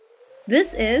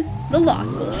This is The Law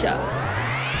School Show.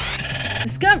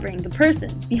 Discovering the person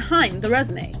behind the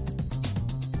resume.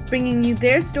 Bringing you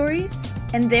their stories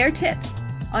and their tips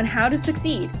on how to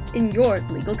succeed in your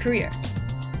legal career.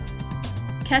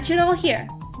 Catch it all here,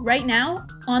 right now,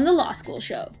 on The Law School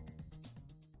Show.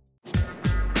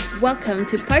 Welcome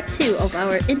to part 2 of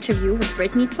our interview with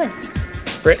Brittany Twiss.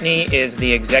 Brittany is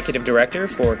the Executive Director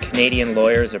for Canadian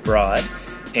Lawyers Abroad,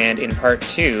 and in part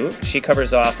 2, she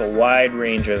covers off a wide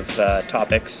range of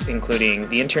topics, including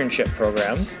the internship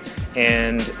program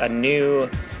and a new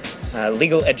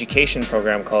legal education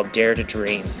program called Dare to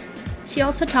Dream. She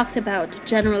also talks about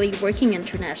generally working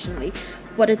internationally,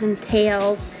 what it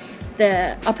entails,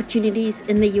 the opportunities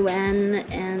in the UN,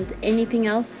 and anything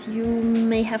else you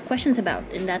may have questions about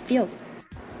in that field.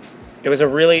 It was a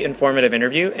really informative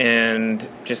interview and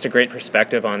just a great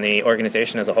perspective on the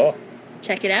organization as a whole.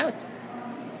 Check it out.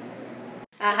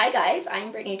 Hi guys,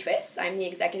 I'm Brittany Twiss. I'm the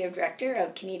Executive Director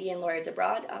of Canadian Lawyers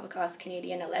Abroad, Avocats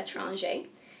Canadiens à l'étranger,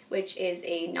 which is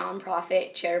a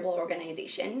non-profit charitable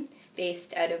organization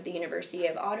based out of the University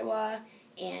of Ottawa,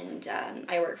 and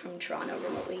I work from Toronto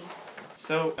remotely.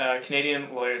 So,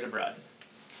 Canadian Lawyers Abroad.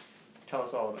 Tell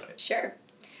us all about it. Sure.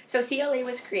 So CLA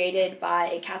was created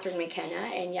by Catherine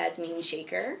McKenna and Yasmin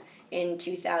Shaker in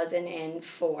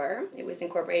 2004. It was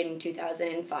incorporated in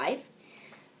 2005.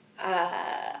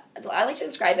 I like to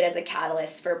describe it as a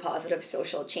catalyst for positive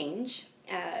social change.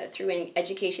 Through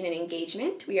education and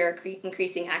engagement, we are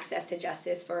increasing access to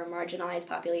justice for marginalized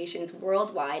populations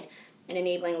worldwide and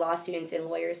enabling law students and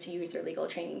lawyers to use their legal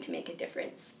training to make a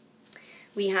difference.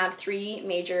 We have 3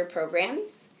 major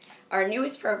programs. Our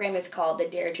newest program is called the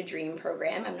Dare to Dream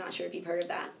program. I'm not sure if you've heard of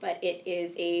that, but it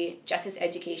is a justice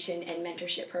education and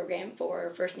mentorship program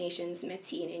for First Nations,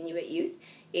 Métis, and Inuit youth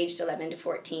aged 11 to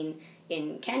 14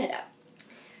 in Canada.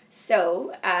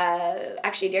 So,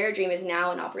 actually, Dare to Dream is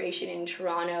now in operation in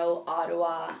Toronto,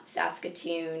 Ottawa,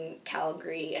 Saskatoon,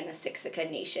 Calgary, and the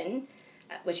Siksika Nation,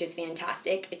 which is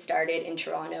fantastic. It started in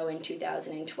Toronto in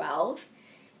 2012.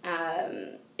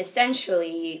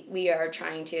 Essentially, we are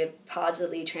trying to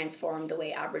positively transform the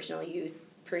way Aboriginal youth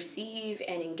perceive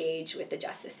and engage with the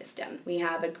justice system. We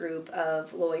have a group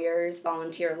of lawyers,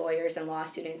 volunteer lawyers, and law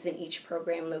students in each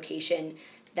program location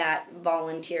that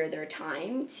volunteer their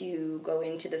time to go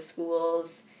into the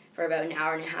schools for about an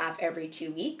hour and a half every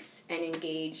 2 weeks and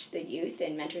engage the youth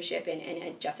in mentorship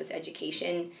and justice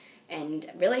education,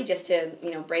 and really just to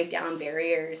break down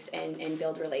barriers and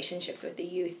build relationships with the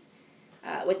youth.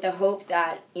 With the hope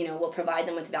that, we'll provide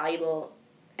them with valuable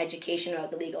education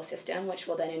about the legal system, which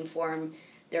will then inform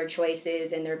their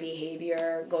choices and their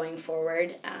behavior going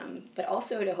forward, but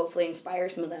also to hopefully inspire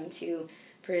some of them to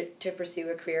pursue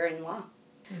a career in law.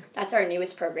 That's our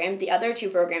newest program. The other 2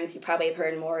 programs you probably have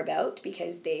heard more about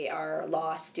because they are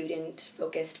law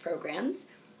student-focused programs.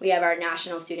 We have our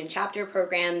National Student Chapter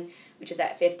program, which is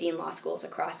at 15 law schools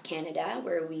across Canada,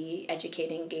 where we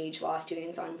educate and engage law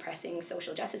students on pressing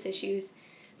social justice issues.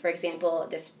 For example,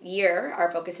 this year, our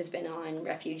focus has been on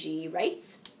refugee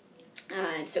rights.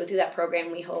 So through that program,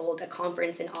 we hold a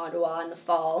conference in Ottawa in the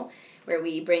fall, where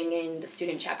we bring in the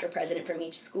student chapter president from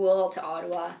each school to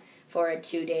Ottawa for a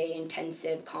 2-day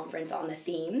intensive conference on the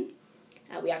theme.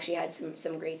 We actually had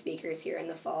some great speakers here in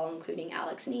the fall, including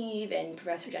Alex Neve and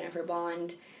Professor Jennifer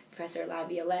Bond, Professor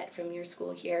Laviolette from your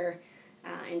school here,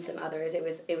 and some others. It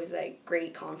was a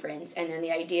great conference. And then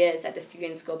the idea is that the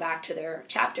students go back to their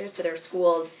chapters, to their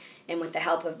schools, and with the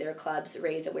help of their clubs,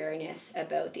 raise awareness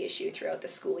about the issue throughout the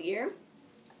school year.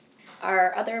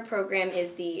 Our other program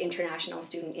is the International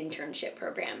Student Internship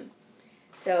Program.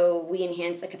 So we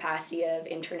enhance the capacity of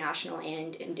international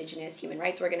and Indigenous human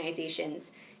rights organizations,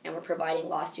 and we're providing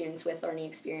law students with learning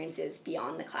experiences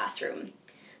beyond the classroom.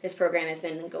 This program has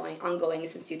been ongoing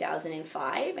since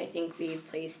 2005. I think we've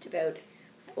placed about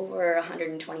over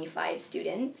 125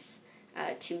 students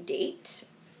to date.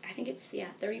 I think it's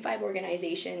 35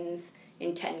 organizations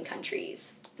in 10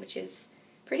 countries, which is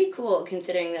pretty cool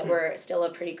considering that we're still a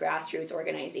pretty grassroots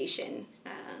organization,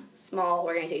 small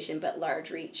organization but large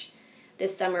reach.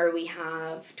 This summer we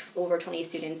have over 20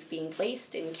 students being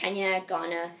placed in Kenya,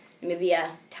 Ghana,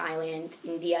 Namibia, Thailand,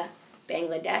 India,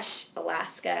 Bangladesh,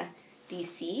 Alaska,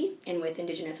 DC, and with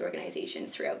Indigenous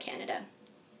organizations throughout Canada.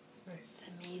 Nice. That's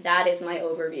amazing. That is my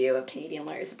overview of Canadian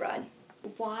Lawyers Abroad.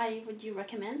 Why would you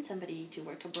recommend somebody to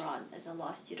work abroad as a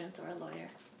law student or a lawyer?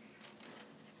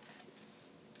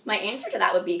 My answer to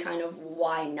that would be kind of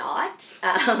why not.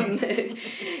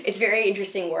 It's very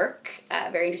interesting work,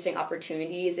 very interesting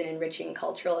opportunities and enriching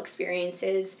cultural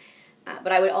experiences.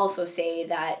 But I would also say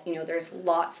that, there's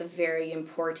lots of very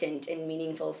important and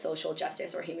meaningful social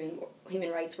justice or human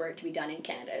rights work to be done in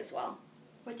Canada as well.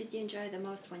 What did you enjoy the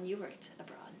most when you worked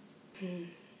abroad?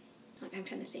 I'm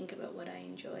trying to think about what I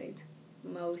enjoyed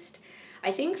most.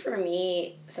 I think for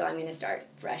me, so I'm going to start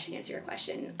fresh and answer your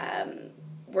question.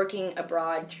 Working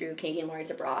abroad through Canadian Lawyers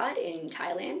Abroad in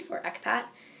Thailand for ECPAT,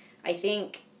 I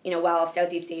think, while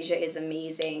Southeast Asia is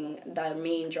amazing, the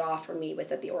main draw for me was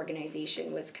that the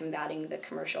organization was combating the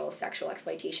commercial sexual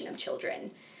exploitation of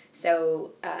children.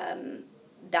 So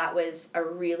that was a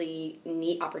really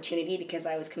neat opportunity because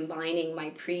I was combining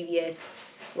my previous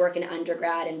work in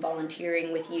undergrad and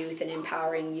volunteering with youth and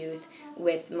empowering youth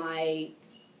with my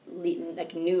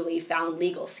newly found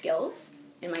legal skills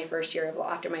in my first year of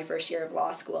law, after my first year of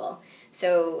law school.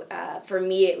 So for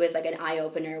me, it was like an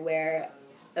eye-opener where,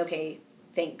 okay,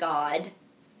 thank God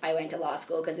I went to law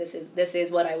school because this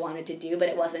is what I wanted to do, but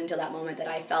it wasn't until that moment that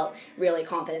I felt really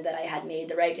confident that I had made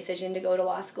the right decision to go to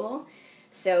law school.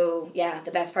 So yeah,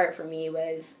 the best part for me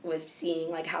was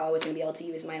seeing like how I was going to be able to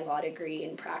use my law degree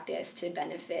in practice to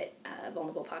benefit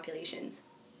vulnerable populations.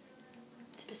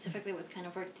 Specifically, what kind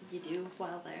of work did you do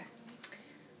while there?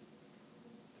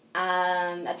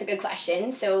 That's a good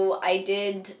question. So I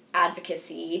did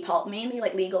advocacy, mainly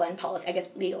like legal and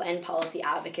policy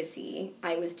advocacy.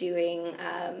 I was doing,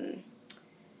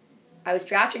 I was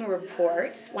drafting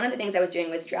reports. One of the things I was doing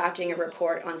was drafting a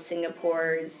report on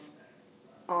Singapore's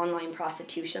online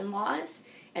prostitution laws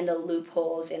and the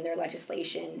loopholes in their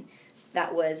legislation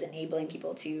that was enabling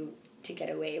people to get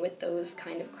away with those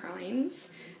kind of crimes.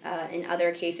 In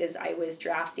other cases, I was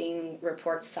drafting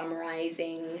reports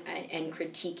summarizing and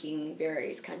critiquing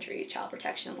various countries' child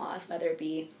protection laws, whether it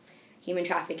be human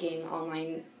trafficking,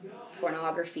 online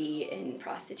pornography, and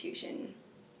prostitution.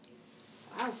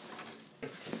 Wow.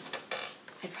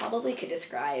 I probably could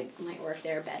describe my work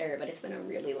there better, but it's been a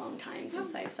really long time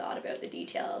since I've thought about the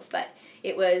details. But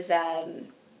it was,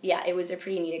 it was a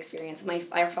pretty neat experience.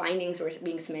 Our findings were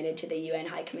being submitted to the UN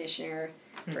High Commissioner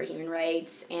for Human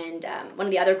Rights, and one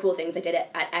of the other cool things I did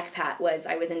at ECPAT was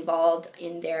I was involved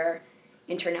in their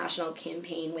international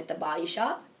campaign with the Body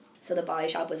Shop. So the Body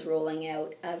Shop was rolling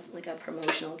out a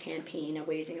promotional campaign of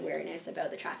raising awareness about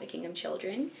the trafficking of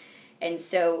children. And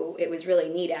so it was really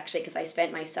neat, actually, because I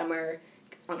spent my summer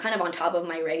on top of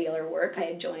my regular work. I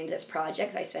had joined this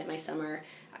project. I spent my summer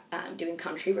doing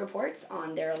country reports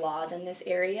on their laws in this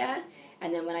area.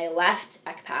 And then when I left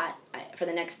ECPAT, for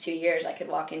the next 2 years, I could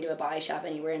walk into a body shop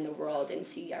anywhere in the world and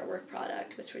see our work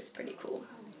product, which was pretty cool.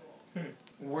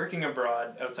 Working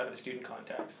abroad outside of the student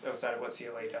context, outside of what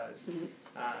CLA does,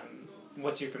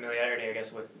 what's your familiarity, I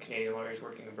guess, with Canadian lawyers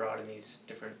working abroad in these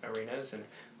different arenas, and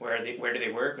where do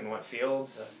they work, and what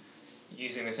fields?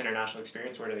 Using this international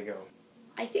experience, where do they go?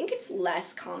 I think it's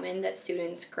less common that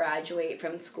students graduate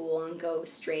from school and go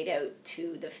straight out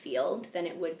to the field than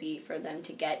it would be for them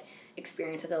to get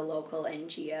experience with a local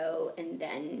NGO and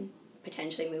then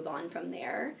potentially move on from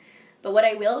there. But what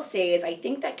I will say is I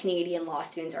think that Canadian law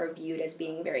students are viewed as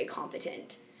being very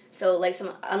competent. So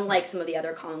unlike some of the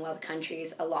other Commonwealth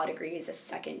countries, a law degree is a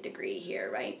second degree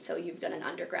here, right? So you've done an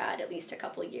undergrad at least a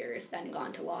couple of years, then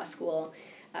gone to law school.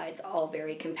 It's all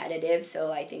very competitive,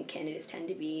 so I think candidates tend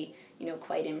to be,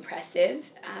 quite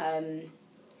impressive. I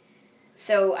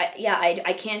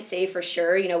can't say for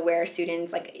sure, where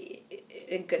students,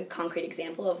 a good concrete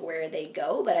example of where they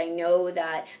go, but I know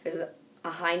that there's a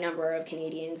high number of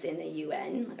Canadians in the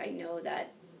UN. I know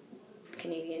that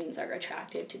Canadians are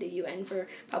attractive to the UN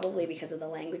probably because of the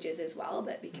languages as well,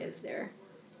 but because they're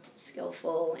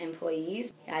skillful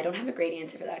employees. Yeah, I don't have a great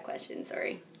answer for that question,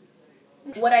 sorry.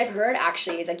 What I've heard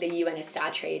actually is the UN is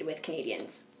saturated with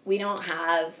Canadians. We don't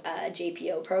have a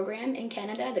JPO program in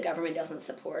Canada. The government doesn't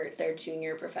support their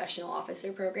junior professional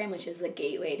officer program, which is the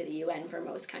gateway to the UN for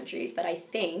most countries. But I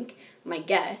think, my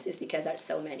guess is because there's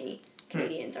so many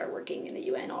Canadians are working in the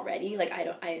UN already.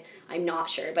 I'm not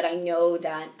sure, but I know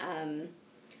that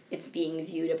it's being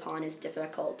viewed upon as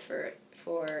difficult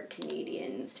for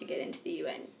Canadians to get into the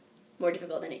UN. More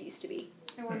difficult than it used to be.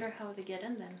 I wonder how they get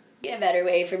in then. A better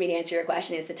way for me to answer your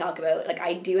question is to talk about,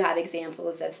 I do have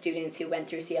examples of students who went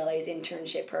through CLA's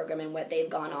internship program and what they've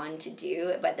gone on to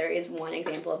do, but there is one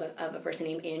example of a person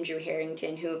named Andrew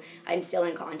Harrington who I'm still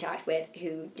in contact with,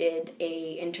 who did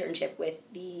a internship with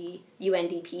the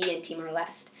UNDP in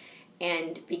Timor-Leste.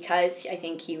 And because I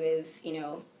think he was,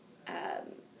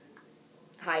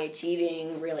 high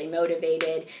achieving, really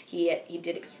motivated. He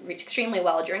did extremely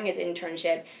well during his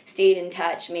internship, stayed in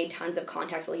touch, made tons of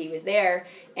contacts while he was there,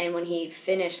 and when he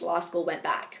finished law school, went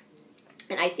back.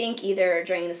 And I think either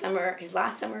during the summer, his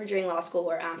last summer during law school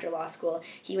or after law school,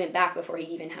 he went back before he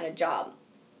even had a job,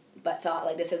 but thought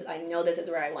I know this is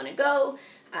where I want to go.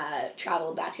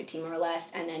 traveled back to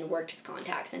Timor-Leste, and then worked his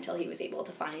contacts until he was able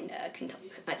to find, a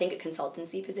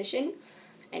consultancy position.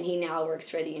 And he now works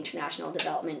for the International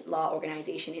Development Law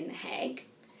Organization in The Hague.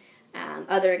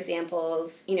 Other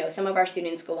examples, some of our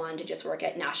students go on to just work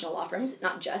at national law firms,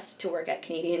 not just to work at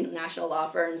Canadian national law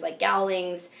firms like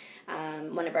Gowlings.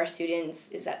 One of our students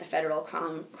is at the Federal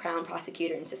Crown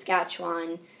Prosecutor in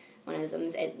Saskatchewan. One of them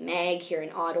is at MAG here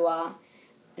in Ottawa.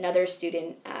 Another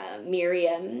student,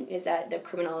 Miriam, is at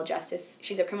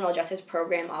she's a criminal justice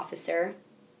program officer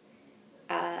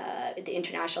at the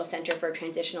International Center for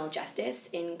Transitional Justice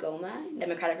in Goma,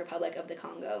 Democratic Republic of the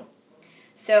Congo.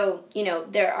 So,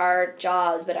 there are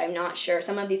jobs, but I'm not sure.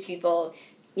 Some of these people,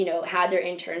 had their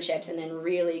internships and then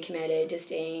really committed to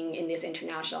staying in this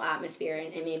international atmosphere.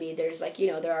 And maybe there's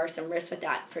there are some risks with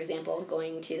that. For example,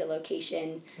 going to the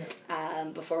location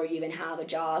before you even have a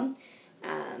job.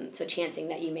 So chancing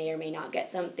that you may or may not get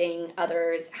something.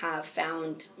 Others have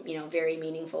found, very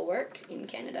meaningful work in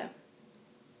Canada.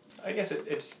 I guess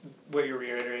it's what you're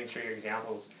reiterating through your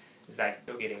examples is that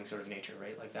go-getting sort of nature,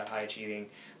 right? Like that high-achieving,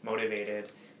 motivated,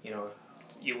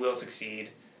 you will succeed.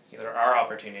 There are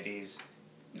opportunities.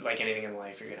 Like anything in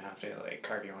life, you're going to have to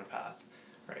carve your own path,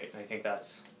 right? And I think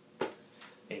that's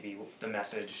maybe the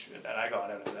message that I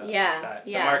got out of that. That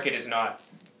the market is not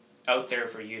out there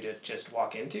for you to just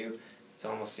walk into. It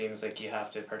almost seems like you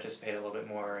have to participate a little bit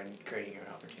more in creating your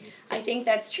own opportunities. I think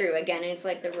that's true. Again, it's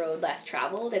like the road less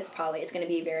traveled. It's going to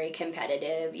be very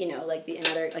competitive.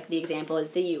 The example is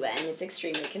the UN. It's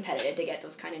extremely competitive to get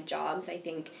those kind of jobs. I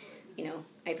think,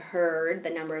 I've heard the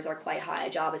numbers are quite high. A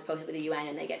job is posted with the UN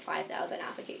and they get 5,000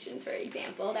 applications, for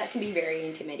example. That can be very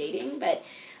intimidating. But,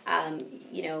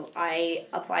 I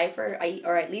apply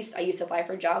or at least I used to apply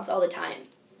for jobs all the time.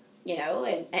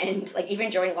 And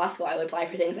even during law school, I would apply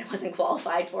for things I wasn't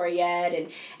qualified for yet.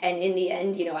 And in the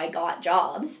end, I got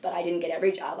jobs, but I didn't get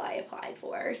every job I applied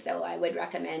for. So I would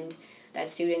recommend that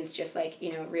students just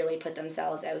really put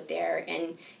themselves out there.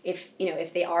 And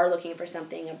if they are looking for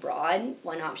something abroad,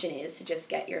 one option is to just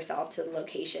get yourself to the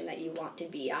location that you want to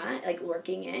be at,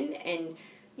 working in, and,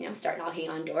 start knocking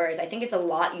on doors. I think it's a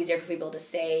lot easier for people to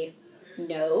say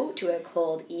no to a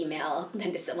cold email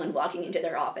than to someone walking into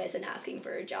their office and asking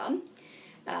for a job.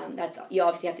 You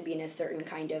obviously have to be in a certain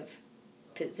kind of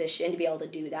position to be able to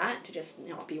do that, to just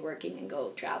not be working and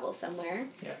go travel somewhere.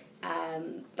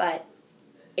 But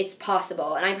it's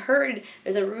possible. And I've heard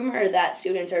there's a rumor that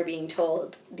students are being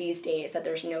told these days that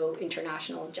there's no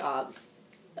international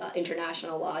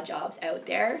law jobs out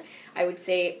there. I would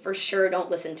say for sure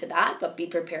don't listen to that, but be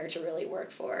prepared to really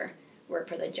work for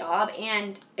the job.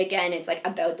 And again, it's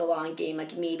about the long game.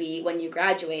 Maybe when you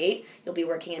graduate, you'll be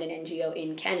working at an NGO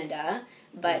in Canada,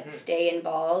 but stay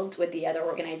involved with the other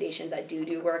organizations that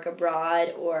do work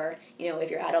abroad, or if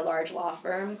you're at a large law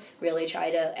firm, really try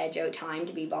to edge out time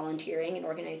to be volunteering in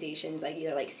organizations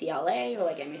either CLA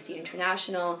or Amnesty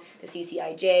International, the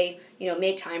CCIJ.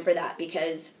 Make time for that,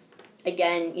 because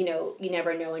again, you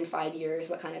never know in 5 years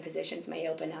what kind of positions may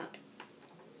open up.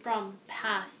 From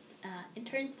past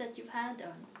interns that you've had,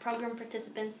 program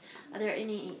participants, are there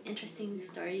any interesting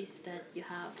stories that you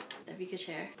have that we could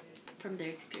share from their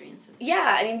experiences?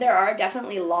 Yeah, there are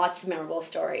definitely lots of memorable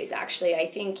stories, actually. I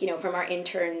think, from our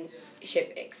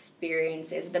internship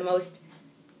experiences,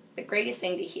 the greatest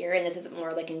thing to hear, and this is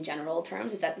more in general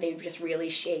terms, is that they've just really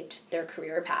shaped their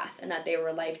career path and that they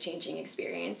were life-changing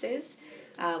experiences.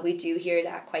 We do hear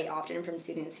that quite often from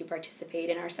students who participate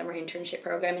in our summer internship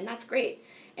program, and that's great.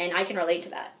 And I can relate to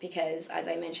that because, as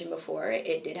I mentioned before,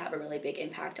 it did have a really big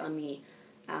impact on me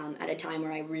at a time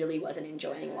where I really wasn't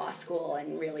enjoying law school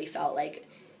and really felt like,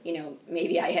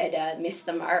 maybe I had missed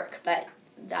the mark. But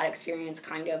that experience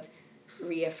kind of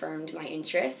reaffirmed my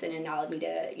interests and allowed me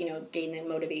to, gain the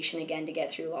motivation again to get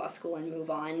through law school and move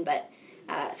on. But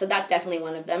so that's definitely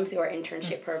one of them through our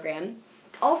internship program.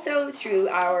 Also through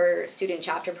our student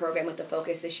chapter program, with the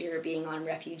focus this year being on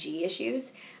refugee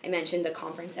issues. I mentioned the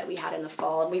conference that we had in the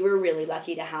fall, and we were really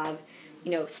lucky to have,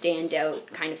 standout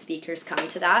kind of speakers come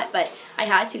to that. But I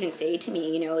had students say to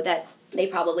me, that they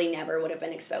probably never would have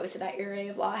been exposed to that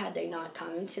area of law had they not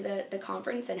come to the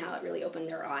conference, and how it really opened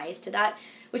their eyes to that,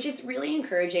 which is really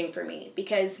encouraging for me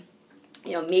because,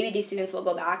 maybe these students will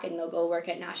go back and they'll go work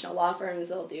at national law firms,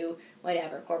 they'll do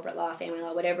whatever, corporate law, family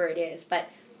law, whatever it is, but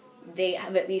they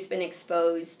have at least been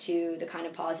exposed to the kind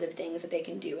of positive things that they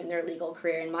can do in their legal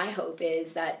career. And my hope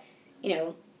is that,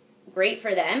 great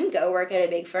for them, go work at a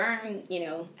big firm,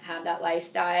 have that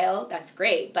lifestyle, that's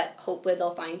great, but hopefully they'll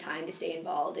find time to stay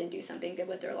involved and do something good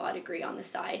with their law degree on the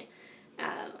side,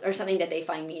 or something that they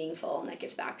find meaningful and that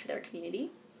gives back to their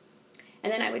community.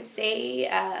 And then I would say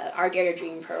our Dare to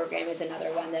Dream program is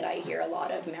another one that I hear a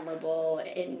lot of memorable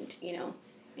and,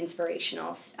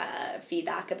 inspirational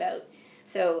feedback about.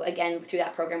 So again, through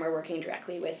that program, we're working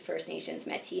directly with First Nations,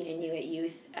 Métis, and Inuit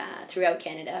youth throughout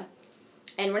Canada.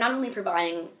 And we're not only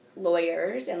providing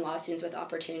lawyers and law students with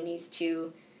opportunities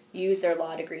to use their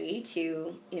law degree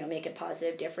to, make a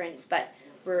positive difference, but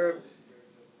we're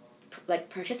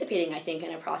participating, I think,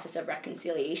 in a process of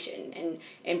reconciliation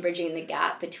and bridging the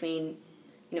gap between,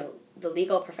 the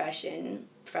legal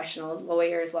professional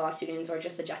lawyers, law students, or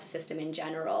just the justice system in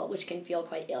general, which can feel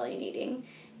quite alienating,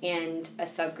 and a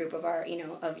subgroup of our,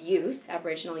 of youth,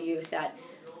 Aboriginal youth, that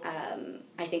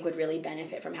I think would really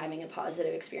benefit from having a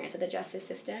positive experience with the justice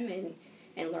system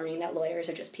and learning that lawyers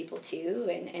are just people too,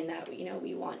 and that,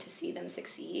 we want to see them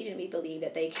succeed, and we believe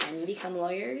that they can become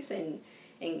lawyers, and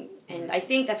I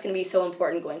think that's going to be so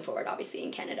important going forward, obviously,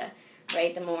 in Canada,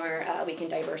 right? The more we can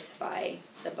diversify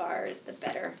the bars, the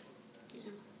better.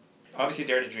 Obviously,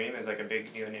 Dare to Dream is like a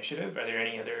big new initiative. Are there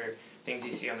any other things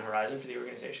you see on the horizon for the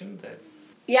organization that?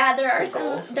 Yeah, there are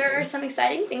some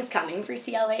exciting things coming for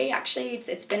CLA. Actually,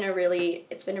 it's been a really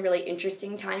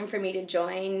interesting time for me to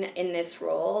join in this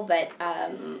role. But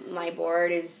my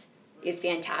board is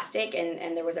fantastic,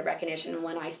 and there was a recognition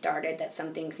when I started that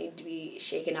some things need to be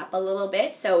shaken up a little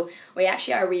bit. So we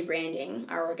actually are rebranding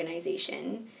our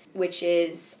organization, which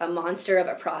is a monster of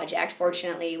a project.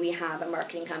 Fortunately, we have a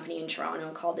marketing company in Toronto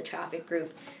called the Traffic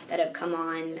Group that have come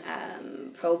on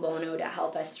pro bono to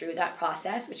help us through that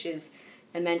process, which is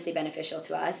immensely beneficial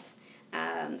to us.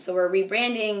 So we're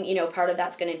rebranding, part of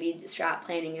that's going to be strat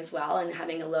planning as well, and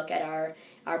having a look at our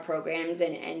programs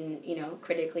and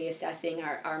critically assessing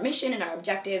our mission and our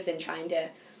objectives, and trying to,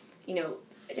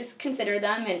 just consider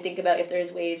them and think about if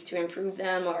there's ways to improve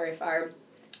them, or if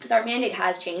because our mandate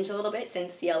has changed a little bit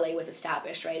since CLA was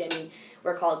established, right? I mean,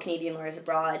 we're called Canadian Lawyers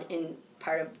Abroad, and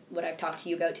part of what I've talked to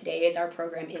you about today is our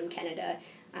program in Canada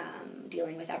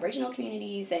dealing with Aboriginal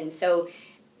communities. And so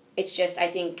it's just, I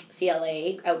think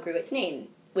CLA outgrew its name,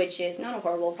 which is not a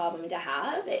horrible problem to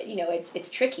have. It's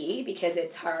tricky because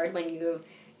it's hard when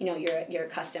you're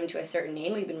accustomed to a certain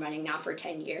name. We've been running now for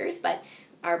 10 years, but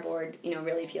our board,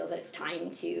 really feels that it's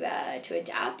time to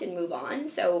adapt and move on.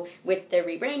 So with the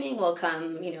rebranding will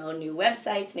come, new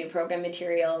websites, new program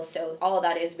materials. So all of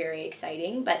that is very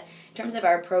exciting. But in terms of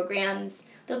our programs,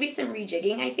 there'll be some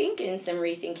rejigging, I think, and some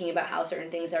rethinking about how certain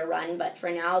things are run. But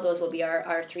for now, those will be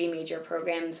our three major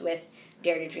programs, with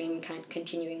Dare to Dream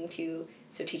continuing to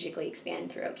strategically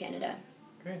expand throughout Canada.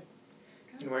 Great.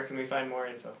 And where can we find more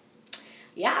info?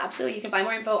 Yeah, absolutely. You can find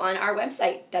more info on our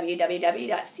website,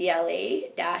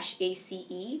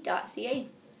 www.cla-ace.ca.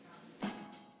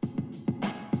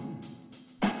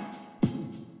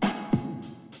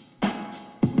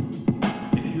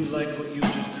 If you like what you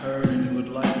just heard and you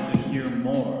would like to hear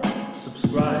more,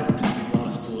 subscribe to the Law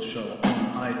School Show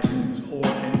on iTunes or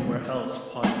anywhere else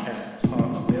podcasts are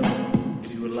available.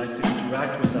 If you would like to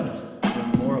interact with us,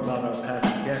 learn more about our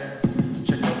past guests,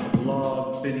 check out the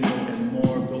blog, video, and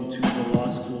more, go to the Law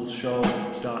School Show